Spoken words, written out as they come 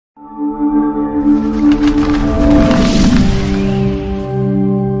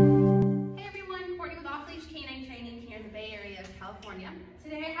everyone, Courtney with Off-Leash Canine Training here in the Bay Area of California.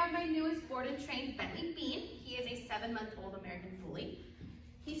 Today I have my newest board and trained Bentley Bean. He is a 7-month-old American Bully.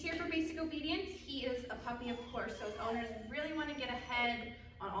 He's here for basic obedience. He is a puppy, of course, so his owners really want to get ahead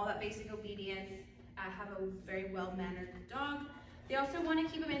on all that basic obedience, have a very well-mannered dog. They also want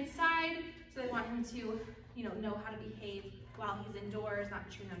to keep him inside, so they want him to, know how to behave while he's indoors, not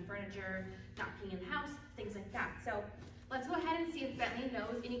chewing on furniture, not peeing in the house, things like that. So let's go ahead and see if Bentley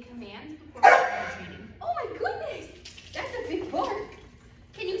knows any commands before we start the training. Oh my goodness, that's a big bark.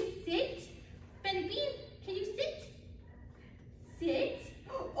 Can you sit? Bentley Bean, can you sit? Sit.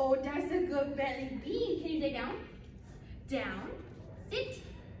 Oh, that's a good Bentley Bean. Can you lay down? Down. Sit.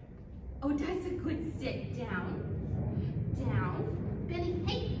 Oh, that's a good sit. Down. Down. Bentley,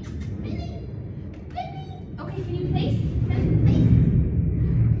 hey, Bentley, Bentley. Okay, can you place? Bentley, place.